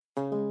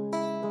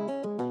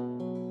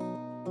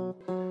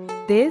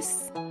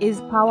This is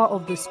Power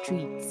of the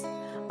Streets,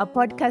 a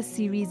podcast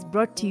series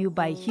brought to you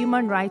by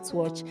Human Rights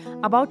Watch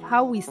about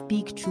how we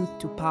speak truth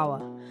to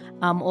power.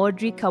 I'm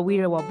Audrey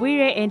Kawire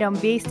Wabwire and I'm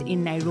based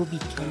in Nairobi,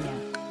 Kenya.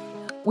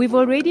 We've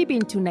already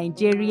been to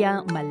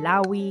Nigeria,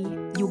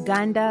 Malawi,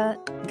 Uganda,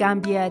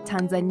 Gambia,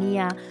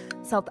 Tanzania,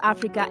 South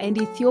Africa, and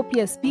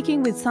Ethiopia,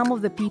 speaking with some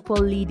of the people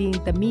leading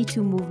the Me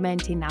Too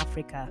movement in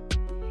Africa.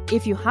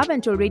 If you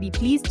haven't already,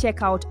 please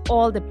check out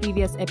all the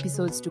previous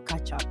episodes to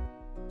catch up.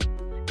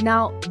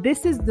 Now,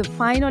 this is the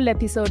final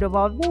episode of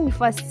our very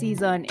first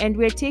season, and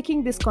we're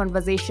taking this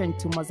conversation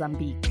to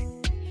Mozambique.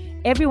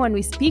 Everyone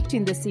we speak to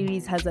in the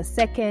series has a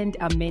second,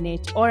 a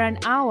minute, or an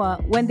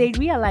hour when they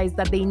realize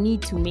that they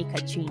need to make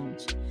a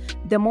change.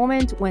 The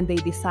moment when they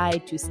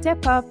decide to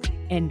step up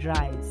and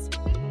rise.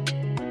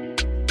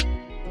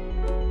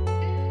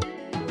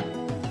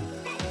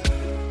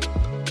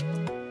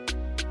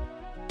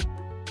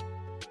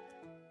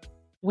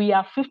 We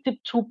are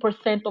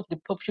 52% of the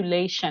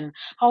population.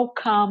 How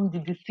come the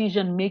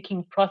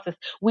decision-making process,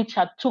 which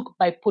are took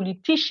by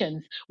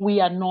politicians, we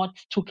are not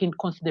took in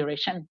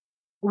consideration?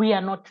 We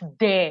are not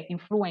there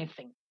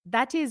influencing.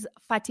 That is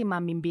Fatima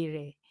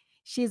Mimbire.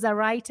 She's a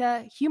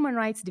writer, human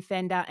rights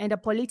defender, and a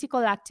political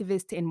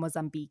activist in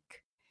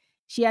Mozambique.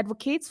 She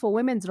advocates for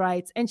women's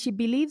rights, and she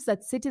believes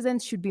that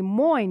citizens should be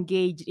more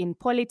engaged in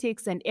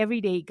politics and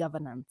everyday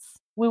governance.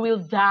 We will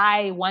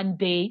die one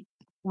day.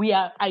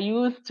 I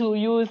used to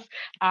use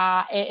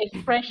an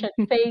expression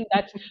saying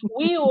that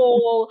we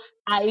all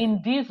are in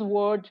this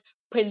world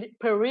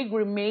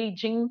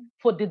pilgrimaging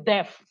for the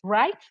death,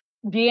 right?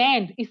 The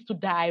end is to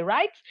die,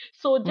 right?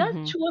 So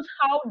just choose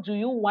how do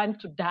you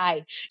want to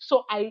die.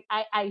 So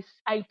I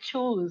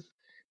choose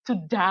to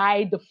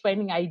die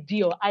defending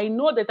ideal. I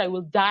know that I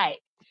will die.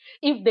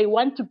 If they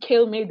want to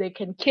kill me, they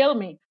can kill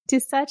me. To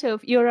start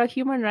off, you're a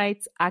human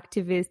rights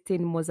activist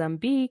in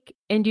Mozambique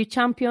and you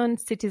champion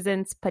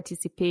citizens'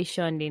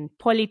 participation in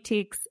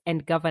politics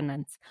and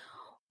governance.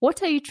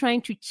 What are you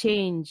trying to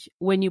change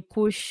when you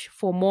push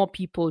for more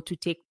people to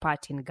take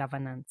part in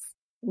governance?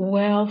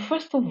 Well,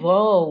 first of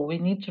all, we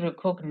need to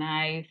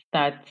recognize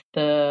that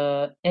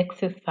the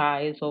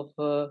exercise of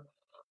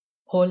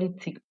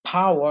politic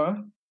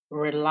power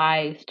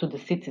relies to the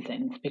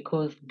citizens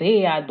because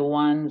they are the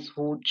ones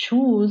who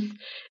choose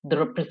the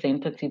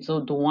representatives or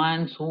the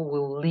ones who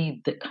will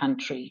lead the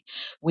country.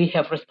 We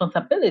have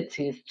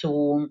responsibilities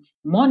to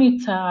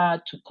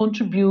monitor, to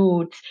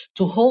contribute,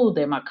 to hold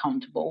them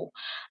accountable.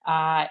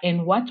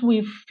 And what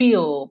we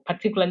feel,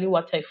 particularly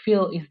what I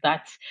feel, is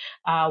that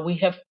we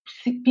have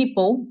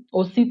people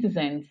or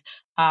citizens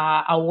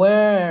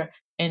aware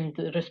and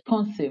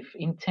responsive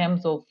in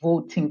terms of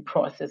voting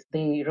process.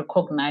 They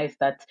recognize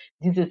that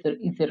this is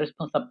a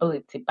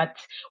responsibility. But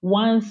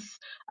once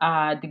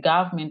the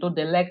government or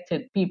the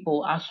elected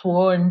people are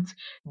sworn,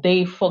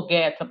 they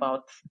forget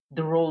about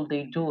the role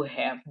they do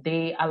have.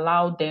 They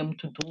allow them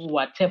to do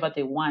whatever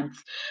they want.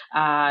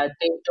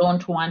 They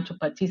don't want to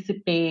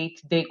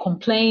participate. They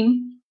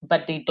complain,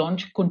 but they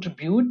don't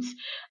contribute.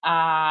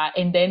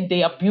 And then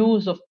the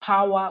abuse of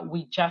power,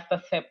 we just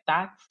accept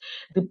that.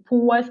 The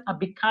poor are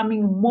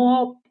becoming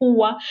more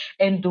poor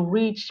and the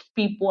rich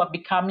people are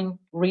becoming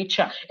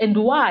richer. And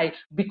why?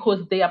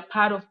 Because they are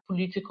part of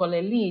political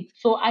elite.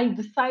 So I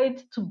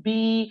decided to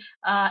be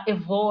a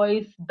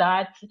voice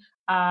that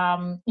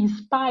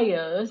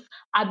inspires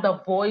other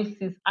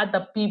voices,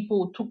 other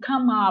people to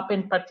come up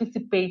and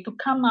participate, to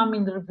come up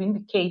and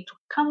vindicate, to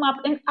come up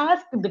and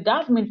ask the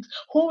government,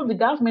 hold the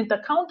government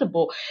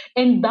accountable.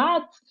 And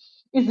that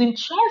is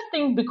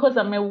interesting because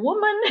I'm a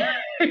woman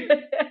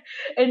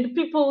and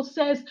people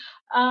says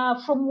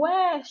from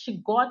where she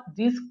got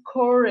this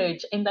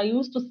courage. And I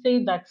used to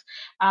say that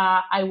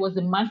I was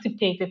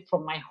emancipated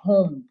from my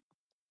home.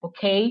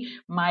 Okay,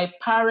 my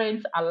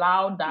parents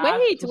allowed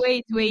us.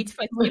 Wait,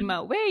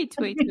 Fatima. Wait.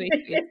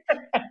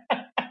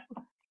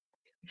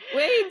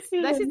 Wait,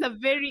 that is a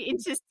very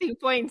interesting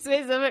point. So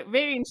it's a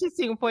very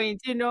interesting point,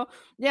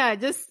 Yeah,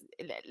 just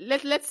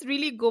let's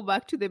really go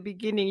back to the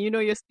beginning.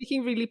 You're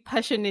speaking really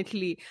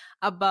passionately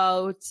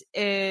about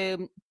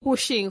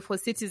pushing for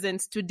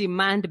citizens to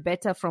demand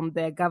better from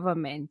their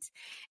government.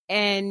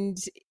 And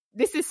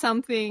this is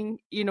something,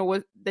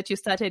 that you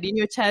started in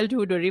your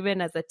childhood or even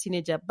as a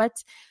teenager.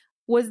 But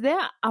was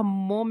there a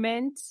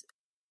moment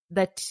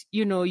that,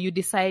 you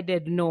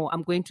decided, no,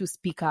 I'm going to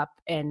speak up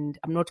and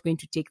I'm not going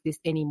to take this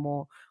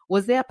anymore?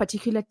 Was there a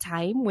particular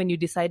time when you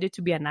decided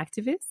to be an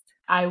activist?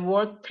 I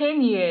worked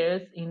 10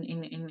 years in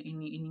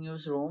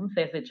newsrooms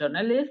as a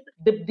journalist.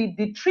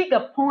 The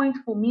trigger point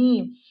for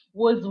me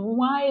was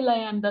while I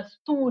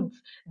understood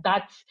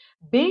that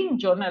being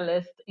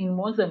journalist in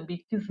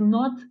Mozambique is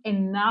not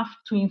enough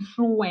to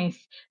influence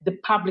the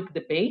public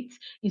debate,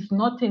 is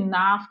not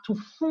enough to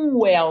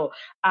fuel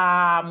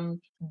and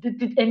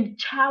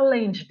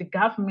challenge the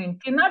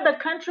government. In other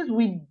countries,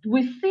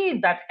 we see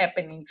that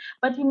happening,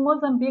 but in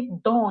Mozambique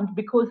don't,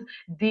 because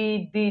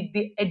the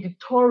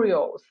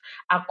editorials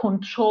are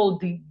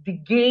controlled. The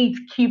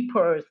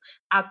gatekeepers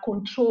are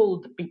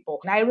controlled people.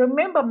 And I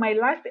remember my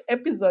last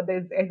episode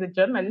as a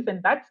journalist,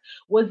 and that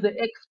was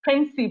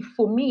expensive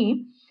for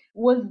me.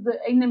 Was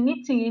in a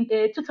meeting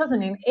in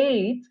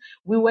 2008.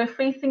 We were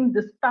facing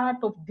the start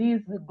of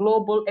this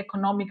global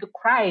economic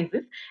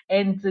crisis,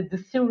 and the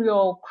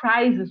cereal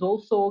crisis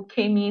also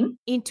came in.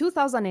 In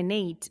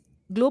 2008,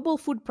 global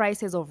food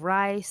prices of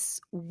rice,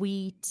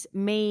 wheat,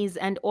 maize,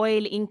 and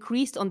oil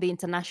increased on the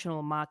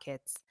international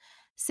markets.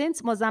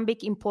 Since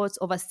Mozambique imports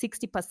over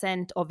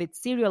 60% of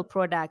its cereal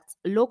products,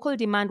 local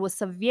demand was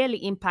severely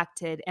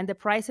impacted and the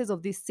prices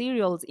of these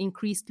cereals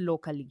increased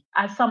locally.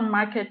 As some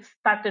markets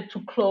started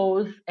to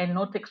close and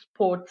not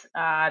export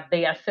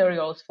their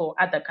cereals for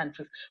other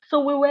countries. So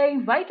we were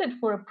invited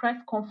for a press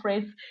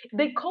conference.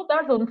 They called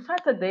us on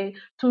Saturday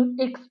to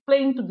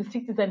explain to the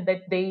citizen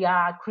that they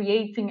are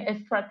creating a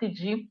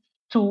strategy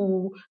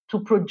to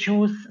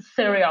produce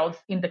cereals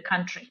in the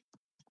country.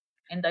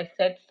 And I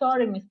said,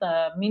 sorry,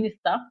 Mr.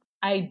 Minister,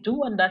 I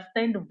do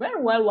understand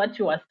very well what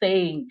you are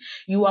saying.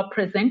 You are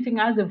presenting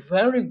us a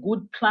very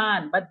good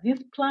plan, but this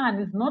plan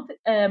is not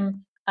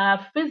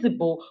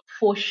feasible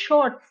for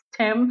short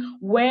term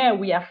where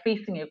we are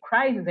facing a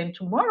crisis and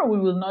tomorrow we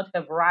will not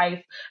have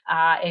rice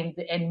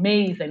and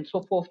maize and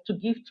so forth to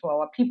give to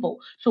our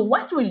people. So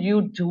what will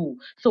you do?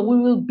 So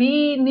we will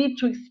need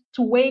to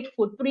wait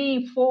for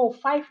 3, 4,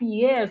 5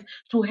 years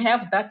to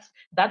have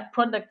that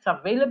products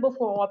available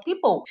for our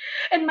people.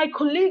 And my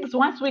colleagues,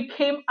 once we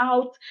came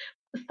out,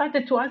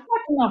 started to ask,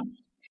 "Fatima,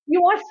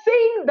 you are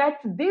saying that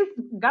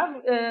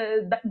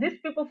these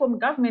people from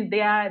government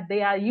they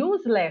are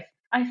useless."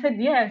 I said,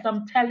 yes,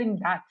 I'm telling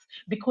that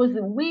because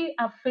we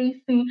are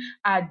facing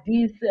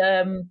these.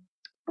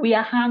 We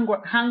are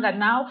hunger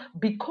now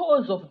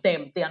because of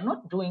them. They are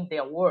not doing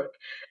their work.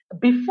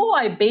 Before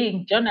I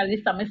being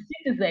journalist, I'm a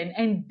citizen,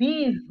 and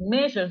these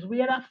measures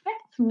will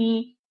affect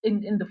me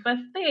in the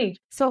first stage.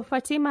 So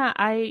Fatima,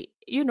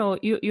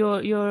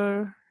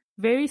 you're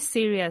very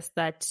serious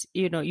that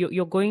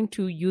you're going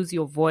to use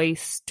your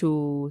voice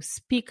to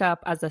speak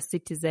up as a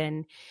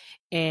citizen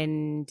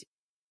and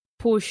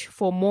push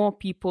for more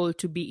people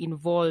to be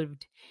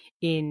involved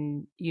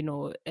in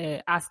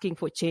asking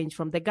for change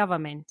from the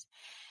government.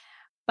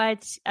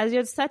 But as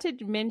you started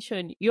to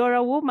mention, you're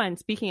a woman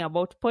speaking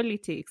about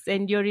politics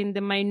and you're in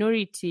the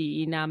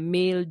minority in a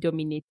male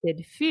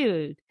dominated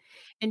field.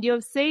 And you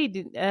have said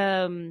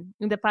in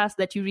the past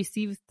that you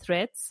receive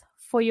threats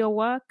for your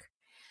work.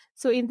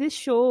 So in this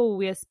show,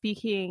 we are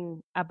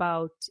speaking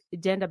about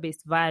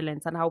gender-based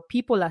violence and how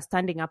people are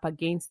standing up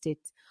against it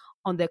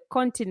on the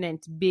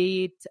continent,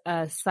 be it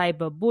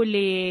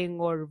cyberbullying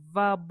or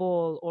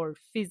verbal or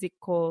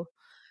physical.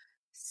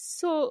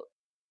 So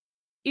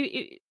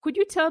could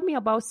you tell me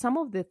about some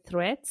of the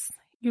threats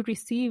you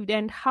received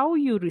and how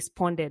you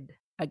responded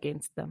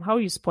against them, how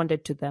you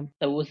responded to them?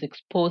 That was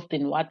exposed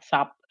in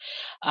WhatsApp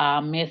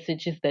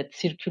messages that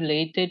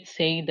circulated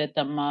saying that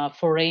I'm a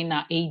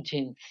foreigner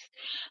agent,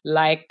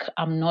 like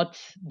I'm not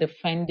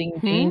defending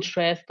the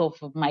interest of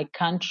my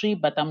country,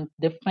 but I'm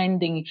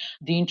defending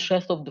the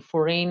interest of the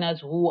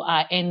foreigners who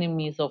are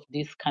enemies of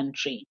this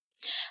country.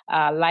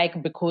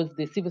 Because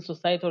the civil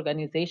society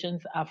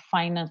organizations are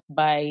financed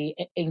by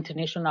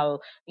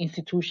international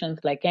institutions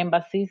like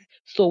embassies.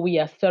 So we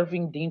are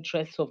serving the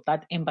interests of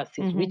that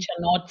embassies, which are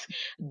not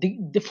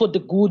for the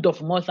good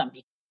of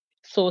Mozambique.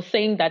 So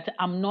saying that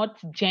I'm not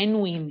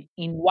genuine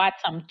in what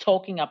I'm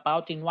talking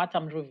about, in what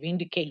I'm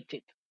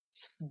revindicating.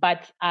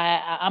 But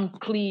I'm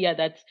clear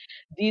that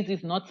this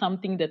is not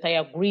something that I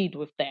agreed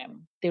with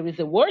them. There is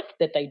a work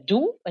that I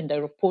do and I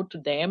report to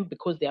them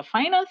because they are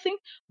financing,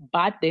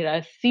 but there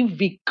are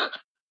civic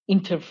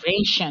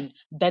intervention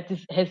that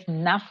has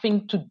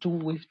nothing to do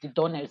with the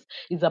donors.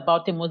 It's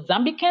about a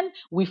Mozambican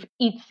with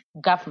its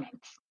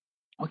government.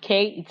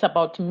 Okay, it's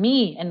about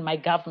me and my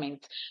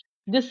government.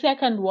 The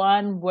second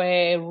one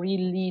were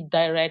really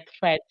direct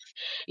threats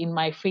in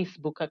my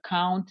Facebook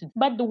account.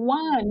 But the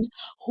one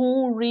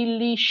who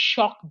really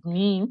shocked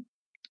me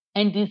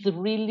and is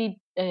really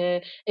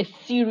a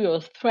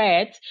serious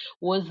threat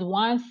was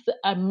once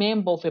a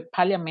member of a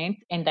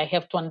parliament, and I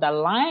have to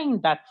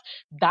underline that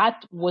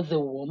that was a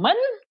woman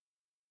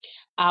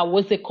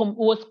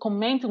was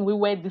commenting. We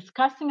were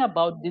discussing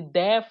about the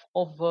death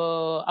of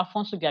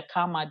Afonso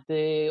Gakama,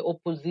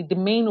 the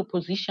main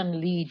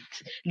opposition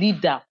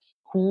leader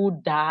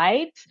who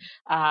died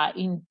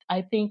in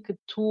I think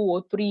 2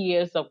 or 3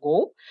 years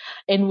ago,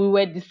 and we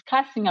were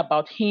discussing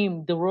about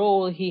him, the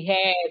role he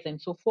has,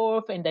 and so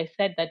forth. And I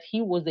said that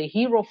he was a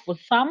hero for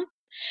some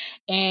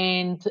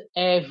and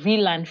a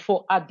villain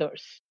for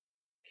others.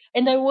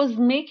 And I was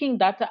making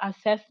that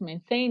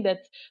assessment, saying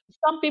that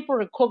some people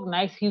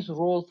recognize his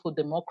role for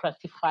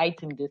democracy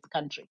fight in this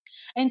country.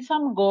 And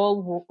some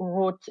girl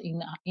wrote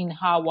in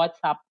her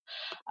WhatsApp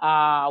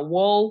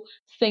wall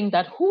saying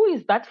that who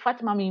is that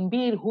Fatima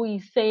Mimbir who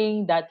is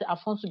saying that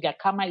Afonso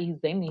Gakama is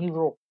an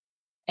hero?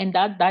 And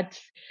that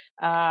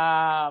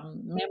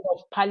member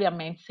of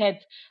parliament said,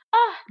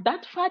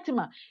 that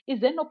Fatima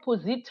is an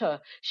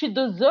oppositor. She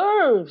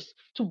deserves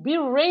to be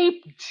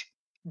raped.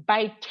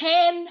 by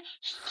 10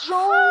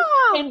 strong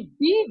and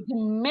big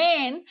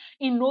men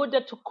in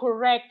order to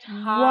correct her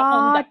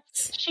on that.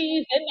 What? She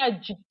is an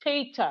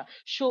agitator,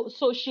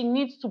 so she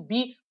needs to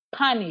be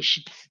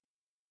punished.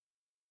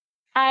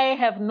 I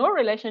have no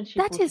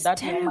relationship That with is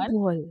that woman.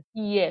 terrible.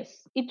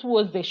 Yes, it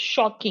was a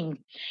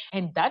shocking.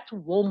 And that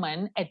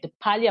woman at the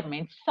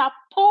parliament,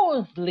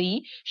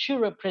 supposedly she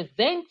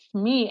represents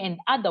me and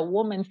other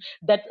women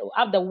that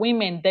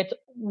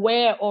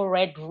were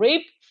already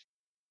raped.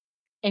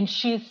 And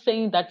she's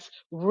saying that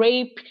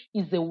rape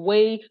is a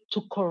way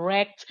to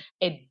correct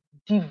a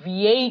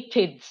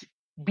deviated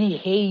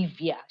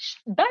behavior.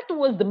 That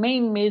was the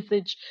main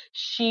message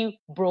she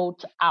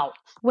brought out.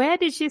 Where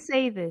did she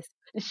say this?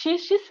 She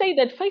said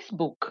that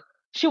Facebook.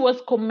 She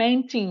was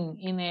commenting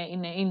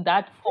in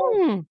that post.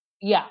 Hmm.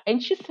 Yeah,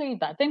 and she said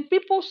that, and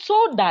people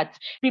saw that.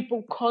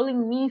 People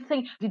calling me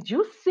saying, "Did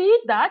you see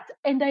that?"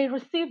 And I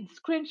received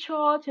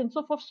screenshots and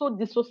so forth. So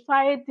the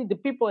society, the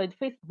people at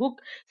Facebook,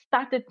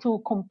 started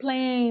to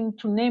complain,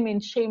 to name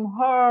and shame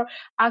her,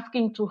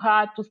 asking to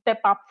her to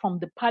step up from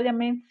the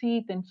parliament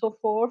seat and so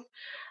forth.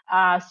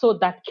 So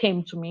that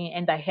came to me,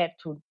 and I had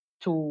to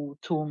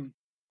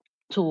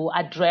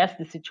address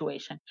the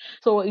situation.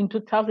 So in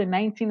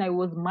 2019, I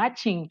was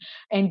marching,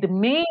 and the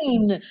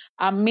main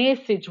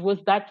message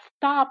was that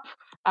stop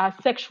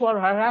sexual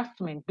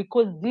harassment,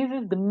 because this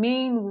is the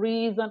main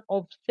reason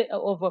of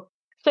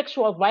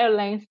sexual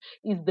violence,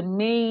 is the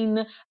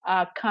main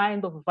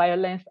kind of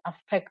violence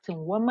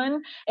affecting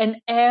women.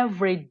 And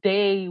every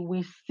day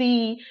we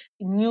see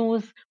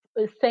news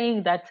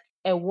saying that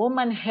a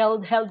woman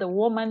held a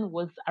woman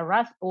was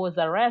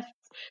arrested,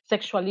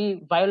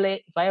 sexually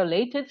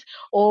violated,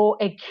 or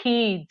a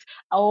kid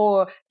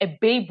or a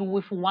baby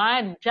with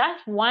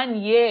just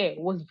 1 year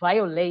was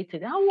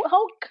violated.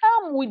 How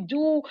come we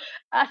do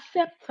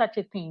accept such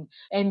a thing?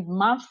 And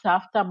months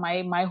after,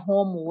 my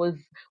home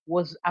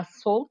was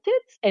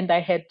assaulted, and I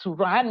had to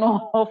run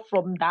off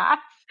from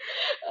that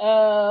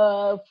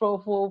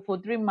for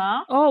 3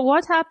 months. Oh,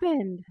 what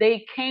happened? They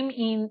came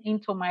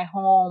into my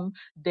home.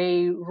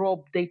 They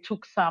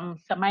took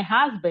my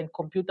husband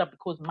computer,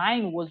 because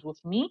mine was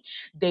with me.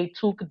 They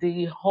took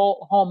the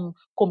home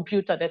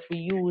computer that we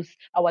use,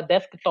 our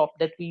desktop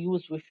that we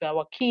use with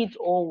our kids,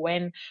 or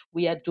when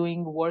we are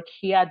doing work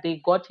here. They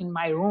got in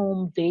my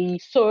room. They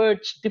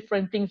searched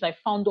different things. I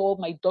found all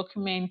my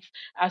documents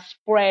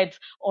spread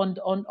on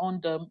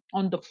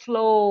the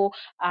floor.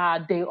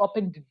 They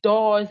opened the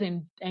doors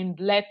and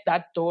let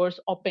that doors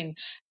open.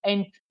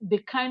 And the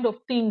kind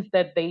of things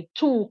that they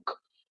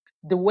took,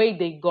 the way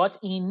they got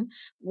in,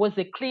 was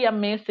a clear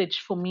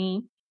message for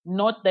me.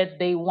 Not that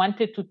they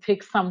wanted to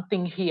take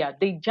something here.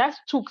 They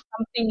just took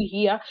something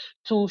here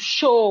to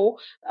show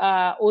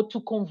or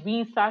to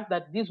convince us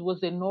that this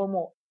was a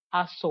normal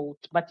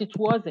assault, but it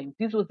wasn't.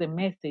 This was a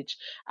message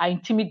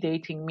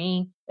intimidating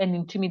me and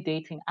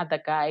intimidating other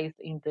guys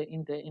in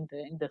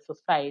the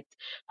society.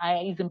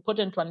 It's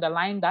important to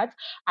underline that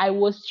I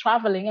was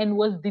traveling, and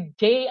was the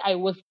day I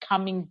was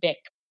coming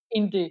back,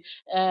 in the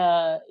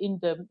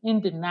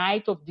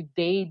night of the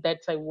day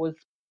that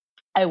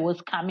I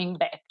was coming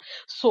back.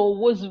 So it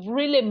was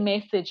really a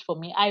message for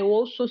me. I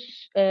also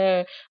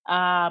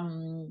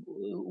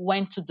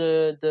went to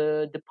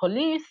the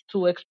police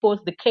to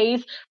expose the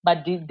case,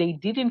 but they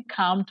didn't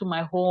come to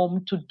my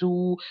home to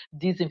do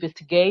this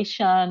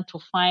investigation, to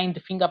find the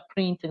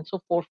fingerprints and so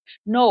forth.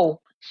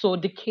 No. So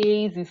the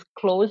case is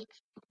closed,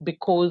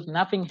 because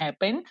nothing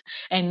happened,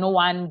 and no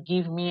one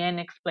gave me an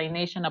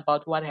explanation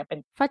about what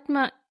happened.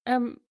 Fatma,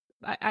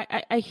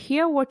 I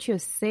hear what you're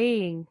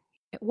saying.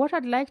 What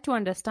I'd like to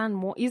understand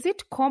more, is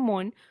it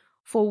common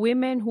for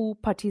women who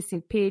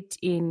participate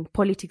in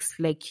politics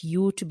like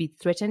you to be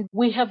threatened?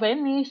 We have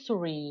an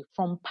history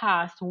from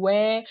past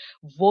where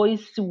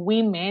voice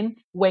women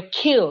were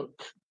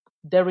killed.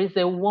 There is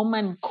a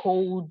woman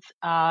called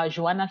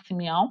Joanna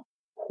Simeão,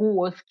 who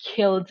was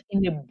killed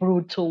in a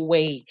brutal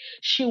way.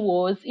 She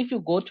was, if you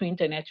go to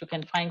internet, you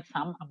can find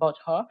some about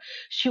her.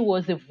 She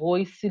was a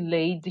voice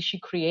lady. She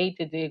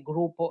created a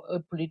group, a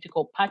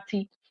political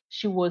party.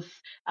 She was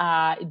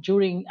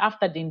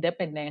after the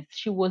independence,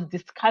 she was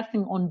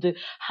discussing on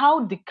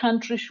how the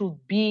country should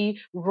be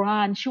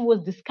run. She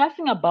was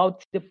discussing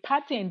about the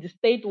party and the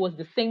state was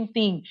the same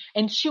thing,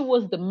 and she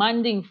was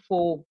demanding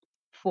for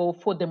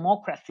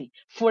democracy,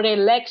 for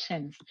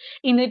elections,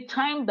 in a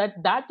time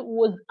that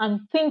was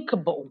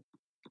unthinkable.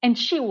 And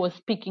she was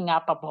speaking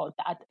up about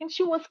that. And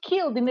she was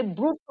killed in a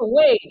brutal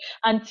way.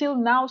 Until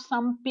now,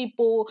 some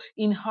people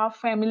in her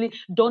family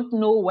don't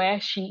know where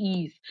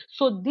she is.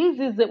 So this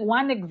is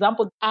one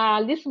example.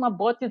 Lisma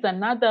Bot is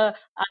another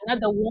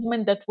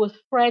woman that was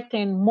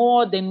threatened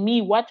more than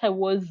me. What I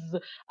was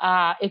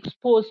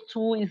exposed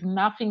to is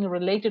nothing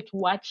related to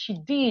what she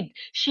did.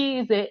 She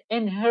is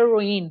an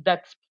heroine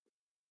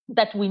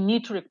that we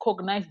need to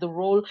recognize the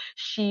role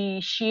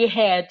she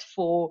had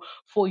for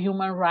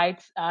human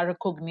rights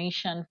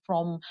recognition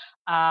from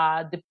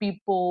the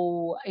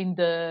people in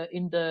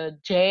the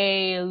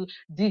jail,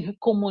 the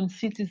common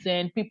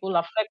citizen, people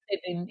affected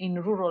in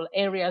rural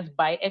areas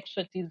by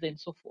expertise and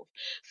so forth.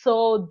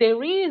 So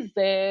there is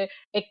a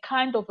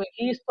kind of a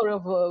history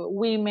of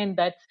women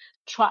that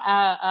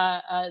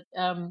try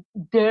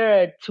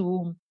dare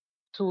to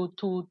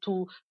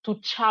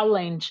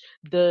challenge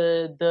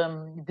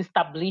the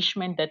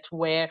establishment that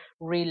were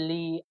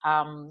really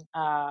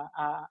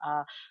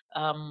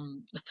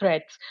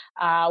threats.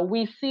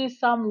 We see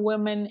some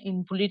women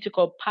in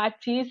political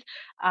parties.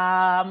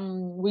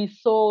 We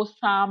saw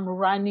some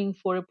running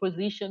for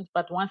positions,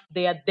 but once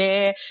they are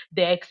there,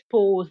 they're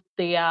exposed.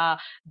 How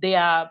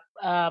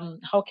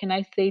can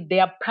I say,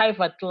 their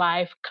private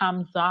life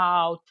comes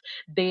out.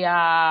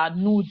 Their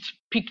nude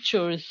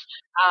pictures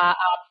are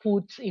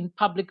put in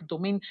public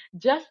domain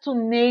just to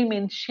name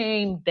and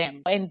shame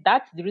them. And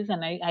that's the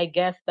reason I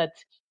guess that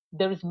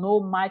there is no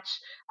much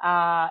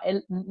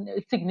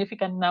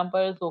significant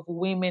numbers of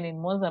women in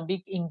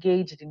Mozambique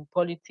engaged in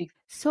politics.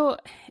 So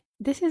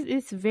this is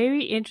it's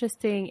very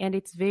interesting, and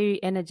it's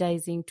very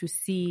energizing to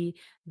see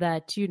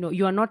that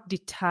you are not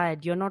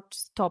deterred, you're not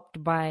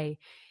stopped by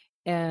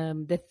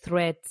the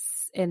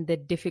threats and the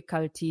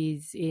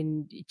difficulties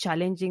in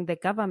challenging the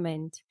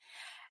government.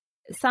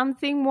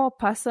 Something more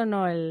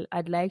personal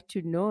I'd like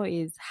to know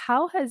is,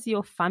 how has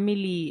your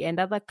family and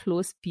other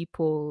close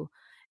people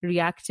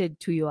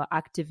reacted to your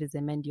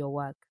activism and your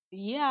work?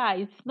 Yeah,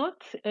 it's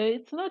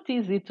not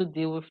easy to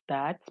deal with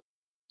that.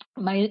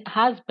 My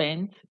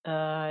husband,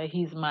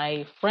 he's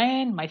my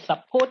friend, my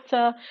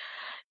supporter,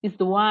 is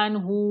the one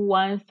who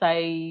once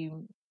I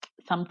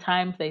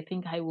sometimes I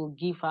think I will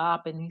give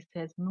up, and he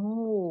says,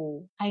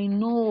 no, I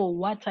know,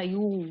 what are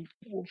you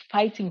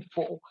fighting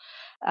for?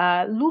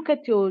 Look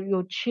at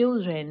your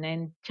children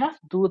and just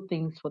do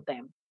things for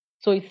them.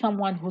 So it's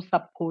someone who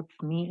supports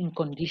me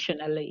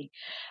unconditionally.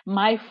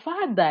 My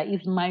father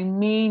is my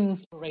main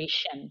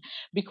inspiration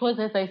because,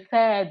 as I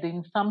said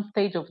in some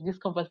stage of this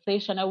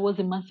conversation, I was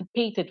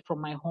emancipated from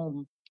my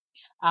home.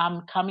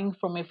 I'm coming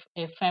from a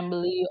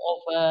family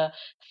of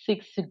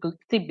six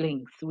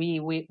siblings. We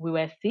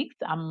were six.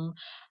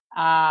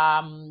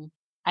 I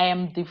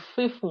am the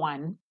fifth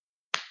one.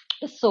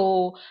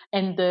 So,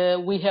 and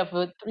we have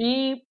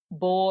three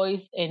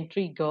boys and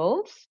three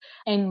girls.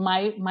 And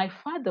my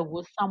father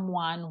was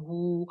someone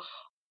who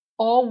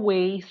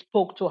always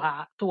spoke to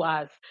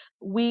us.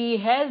 We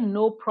had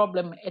no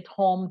problem at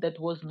home that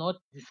was not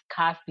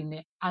discussed in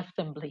the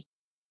assembly.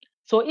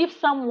 So if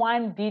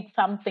someone did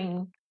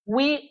something,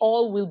 we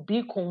all will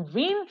be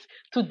convinced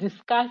to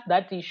discuss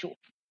that issue.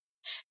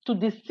 In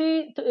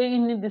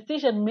the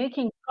decision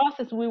making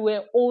process, we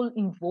were all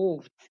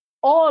involved,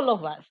 all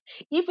of us,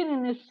 even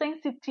in a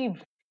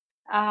sensitive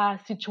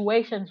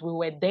situations we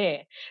were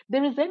there.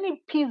 There is an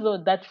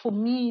episode that for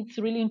me it's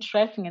really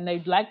interesting and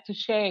I'd like to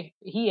share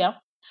here.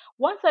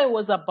 Once I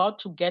was about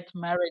to get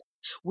married,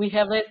 we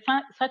have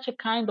such a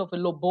kind of a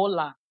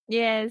lobola.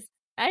 Yes,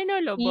 I know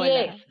Yes,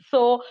 Lobola.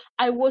 so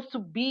I was to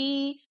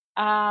be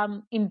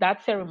in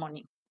that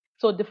ceremony.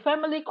 So the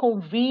family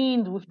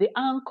convened with the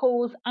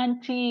uncles,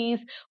 aunties,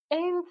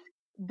 and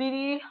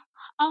the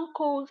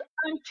uncles,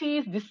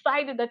 aunties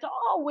decided that,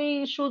 oh,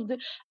 we should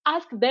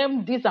ask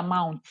them this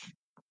amount.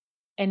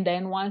 And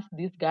then once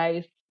these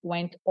guys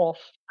went off,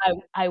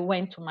 I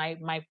went to my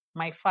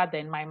father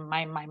and my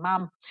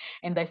mom,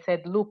 and I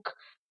said, look,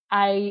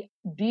 I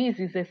this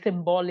is a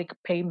symbolic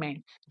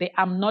payment.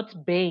 I'm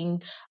not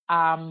being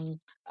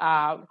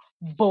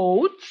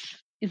bought.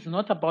 It's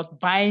not about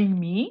buying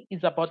me.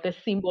 It's about the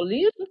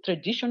symbolism,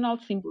 traditional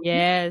symbolism.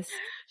 Yes.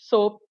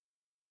 So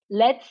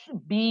let's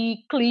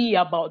be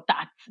clear about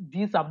that.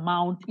 This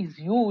amount is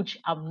huge.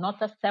 I'm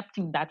not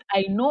accepting that.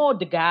 I know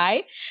the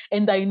guy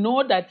and I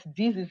know that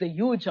this is a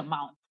huge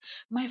amount.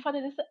 My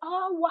father said,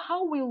 oh,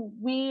 how will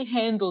we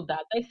handle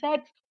that? I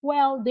said,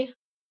 well, the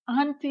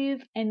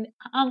aunties and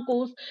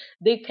uncles,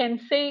 they can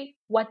say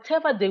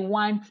whatever they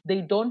want. They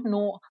don't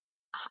know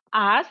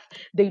us.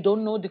 They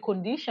don't know the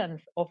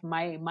conditions of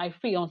my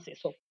fiance.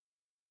 So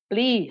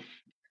please,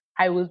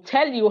 I will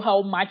tell you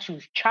how much you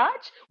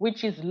charge,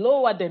 which is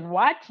lower than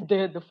what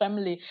the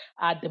family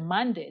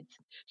demanded.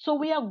 So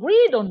we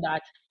agreed on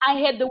that. I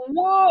had the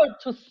word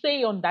to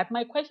say on that.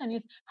 My question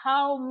is,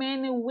 how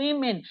many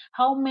women,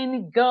 how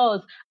many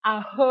girls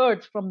are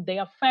hurt from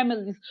their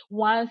families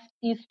once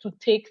is to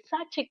take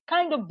such a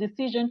kind of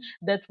decision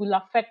that will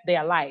affect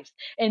their lives?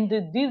 And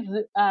this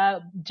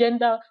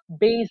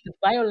gender-based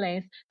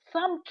violence,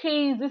 some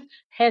cases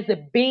has a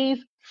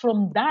base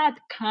from that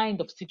kind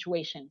of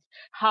situations,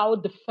 how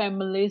the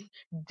families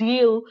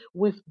deal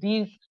with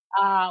this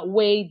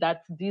way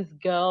that this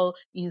girl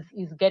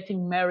is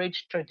getting married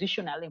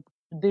traditionally.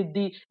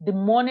 The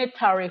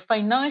monetary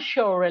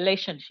financial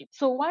relationship.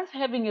 So once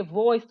having a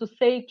voice to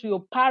say to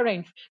your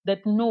parents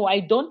that no, I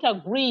don't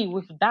agree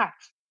with that,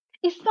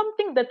 is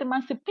something that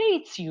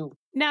emancipates you.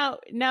 Now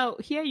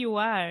here you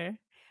are.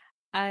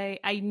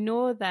 I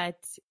know that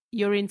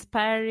you're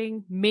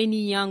inspiring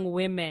many young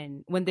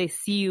women when they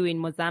see you in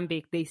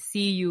Mozambique. They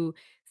see you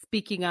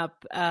speaking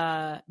up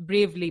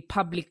bravely,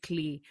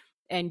 publicly,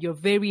 and you're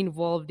very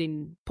involved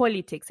in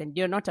politics and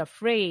you're not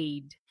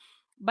afraid.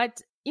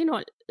 But,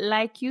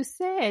 like you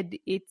said,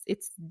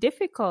 it's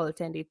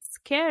difficult and it's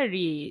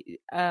scary.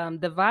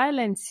 The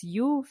violence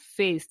you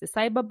face, the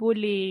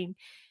cyberbullying,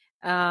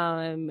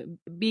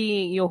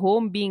 being your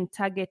home being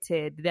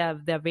targeted, there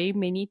are very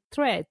many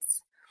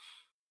threats.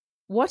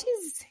 What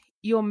is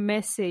your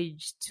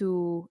message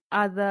to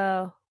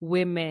other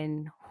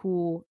women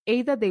who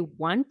either they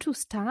want to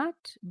start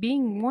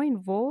being more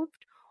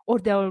involved or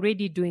they're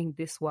already doing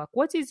this work?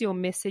 What is your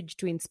message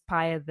to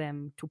inspire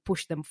them, to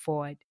push them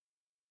forward?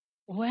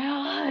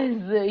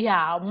 Well,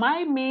 yeah,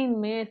 my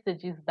main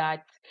message is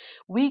that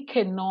we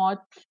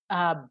cannot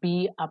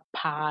be a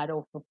part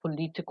of the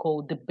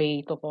political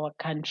debate of our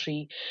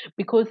country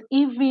because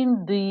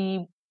even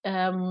the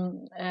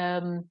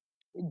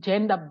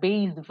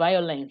gender-based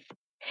violence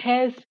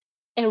has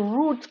a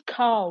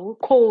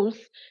cause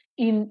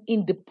in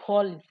the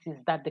policies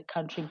that the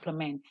country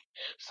implements.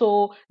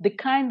 So the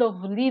kind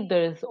of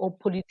leaders or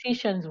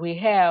politicians we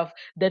have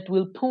that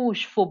will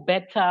push for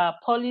better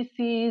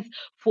policies,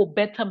 for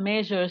better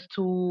measures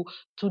to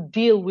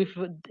deal with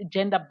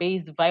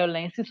gender-based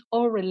violence is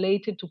all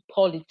related to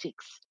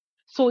politics.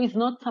 So it's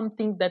not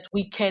something that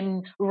we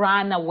can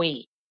run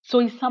away. So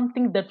it's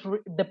something that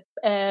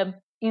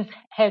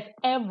has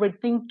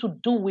everything to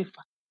do with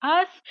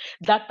us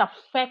that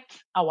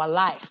affects our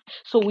life.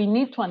 So we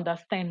need to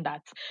understand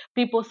that.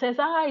 People says,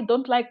 I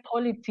don't like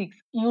politics.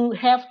 You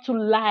have to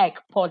like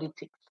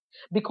politics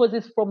because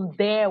it's from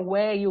there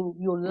where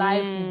your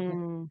life is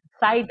Mm.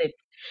 decided.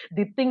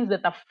 The things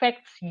that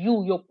affects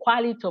you, your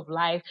quality of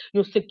life,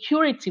 your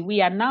security.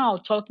 We are now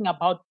talking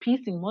about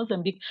peace in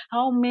Mozambique.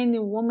 How many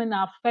women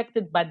are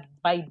affected by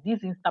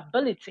this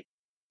instability?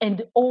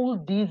 And all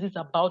this is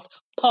about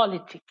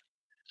politics.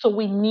 So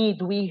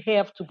we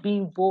have to be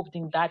involved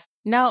in that.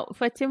 Now,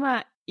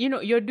 Fatima,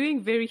 you're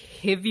doing very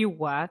heavy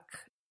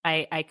work.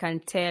 I can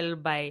tell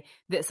by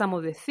some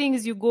of the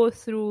things you go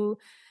through,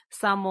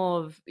 some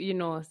of,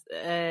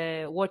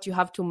 what you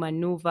have to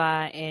maneuver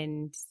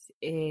and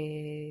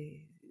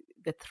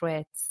the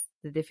threats,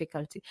 the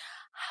difficulty.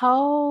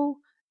 How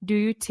do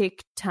you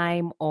take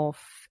time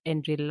off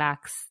and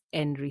relax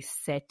and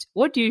reset?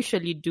 What do you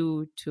usually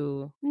do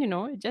to,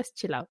 just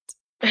chill out?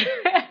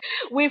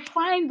 We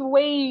find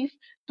ways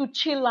to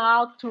chill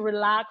out, to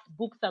relax.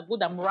 Books are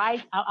good.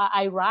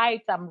 I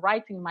write. I'm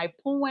writing my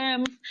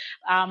poems.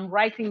 I'm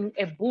writing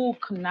a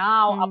book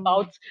now Mm.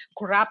 about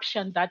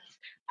corruption.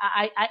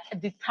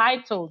 The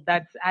title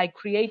that I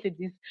created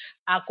is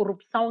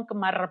Corrupção que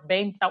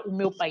Marrebenta o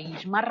Meu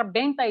País.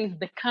 Marrebenta is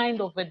the kind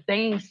of a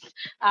dance,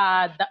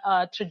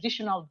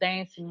 traditional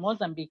dance in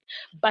Mozambique.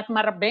 But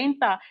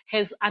Marrebenta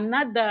has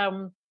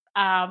another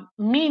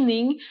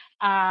meaning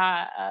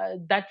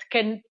that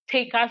can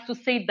take us to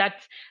say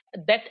that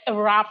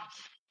erupts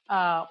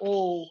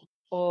or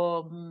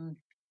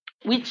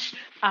which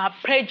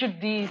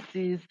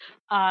prejudices,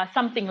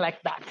 something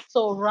like that.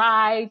 So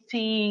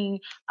writing,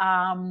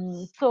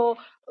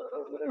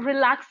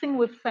 relaxing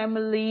with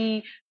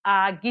family,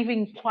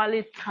 giving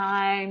quality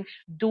time,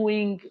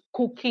 doing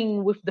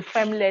cooking with the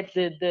family at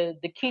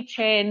the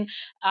kitchen,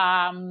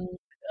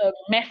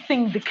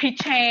 messing the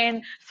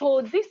kitchen.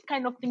 So these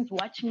kind of things,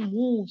 watching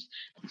moves.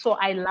 So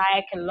I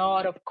like a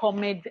lot of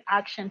comedy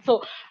action.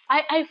 So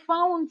I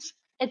found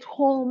at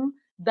home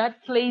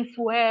that place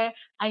where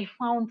I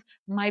found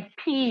my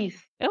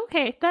peace.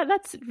 Okay,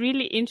 that's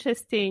really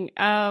interesting.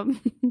 I've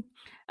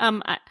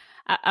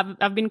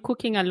been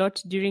cooking a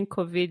lot during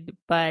COVID,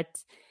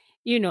 but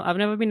I've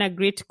never been a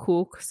great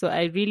cook, so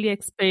I really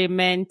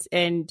experiment,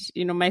 and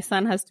my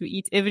son has to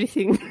eat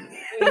everything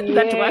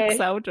that works Yes,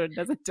 out or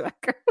doesn't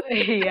work.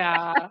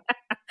 yeah.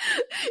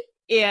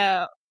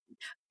 Yeah.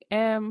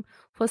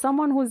 For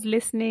someone who's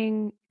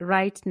listening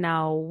right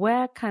now,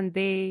 where can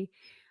they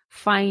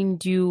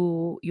find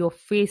you, your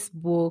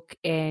Facebook,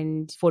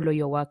 and follow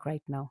your work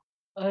right now?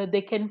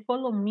 They can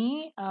follow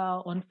me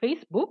on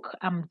Facebook.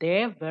 I'm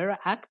there, very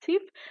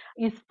active.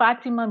 It's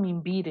Fatima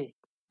Mimbire.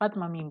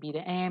 Fatima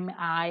Mimbire.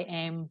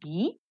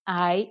 Mimbire.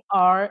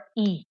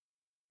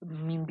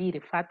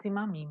 Mimbiri,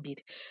 Fatima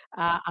Mimbiri.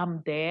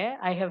 I'm there.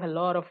 I have a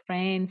lot of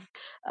friends.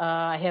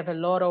 I have a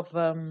lot of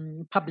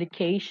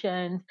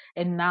publications.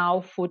 And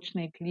now,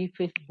 fortunately,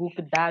 Facebook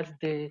does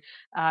the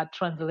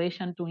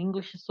translation to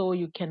English so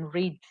you can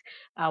read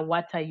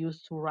what I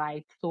used to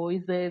write. So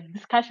it's a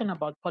discussion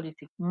about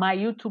politics. My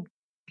YouTube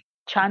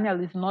channel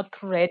is not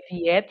ready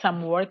yet.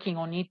 I'm working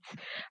on it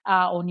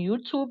on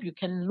YouTube. You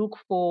can look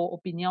for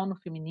Opinião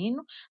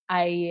Feminino.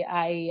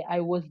 I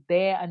was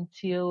there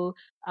until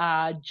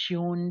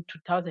June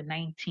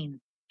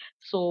 2019.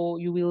 So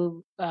you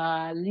will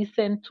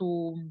listen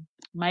to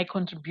my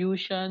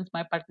contributions,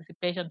 my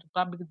participation to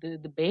public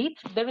debate.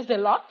 There is a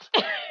lot,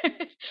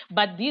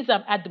 but these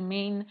are at the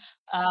main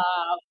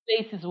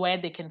places where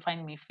they can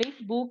find me: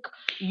 Facebook,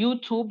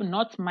 YouTube,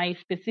 not my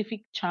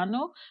specific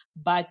channel,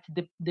 but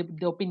the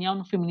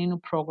Opinião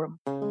Feminino program.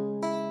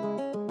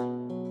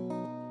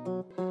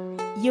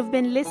 You've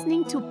been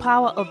listening to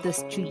Power of the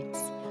Streets,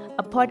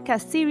 a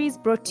podcast series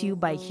brought to you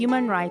by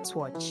Human Rights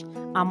Watch.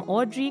 I'm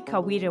Audrey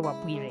Kawire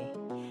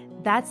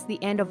Wabwire. That's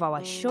the end of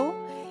our show.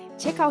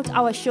 Check out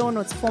our show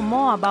notes for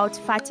more about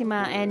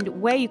Fatima and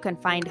where you can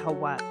find her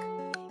work.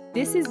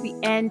 This is the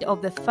end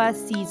of the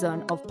first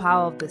season of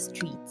Power of the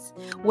Streets,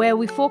 where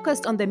we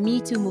focused on the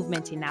Me Too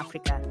movement in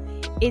Africa.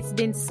 It's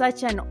been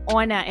such an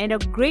honor and a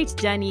great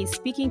journey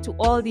speaking to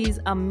all these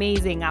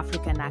amazing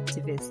African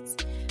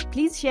activists.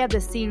 Please share the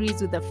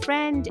series with a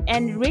friend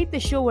and rate the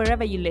show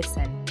wherever you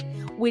listen.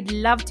 We'd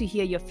love to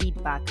hear your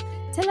feedback.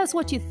 Tell us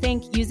what you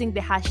think using the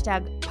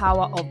hashtag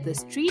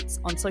 #PowerOfTheStreets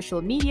on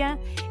social media,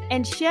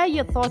 and share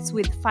your thoughts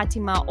with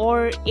Fatima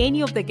or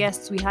any of the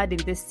guests we had in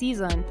this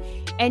season,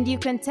 and you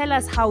can tell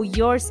us how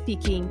you're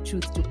speaking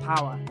truth to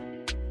power.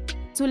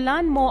 To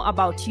learn more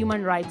about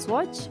Human Rights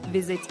Watch,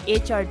 visit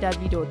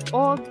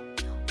hrw.org,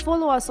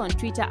 follow us on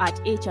Twitter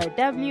at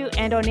HRW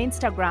and on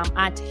Instagram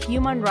at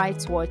Human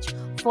Rights Watch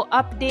for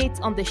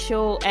updates on the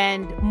show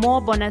and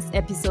more bonus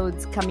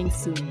episodes coming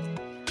soon.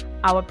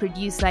 Our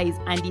producer is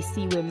Andy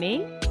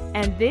Siweme,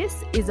 and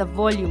this is a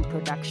Volume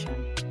production.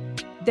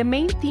 The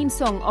main theme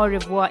song, Au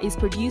Revoir, is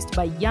produced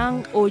by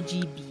Young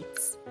OG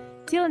Beats.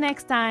 Till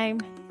next time,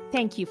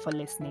 thank you for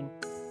listening.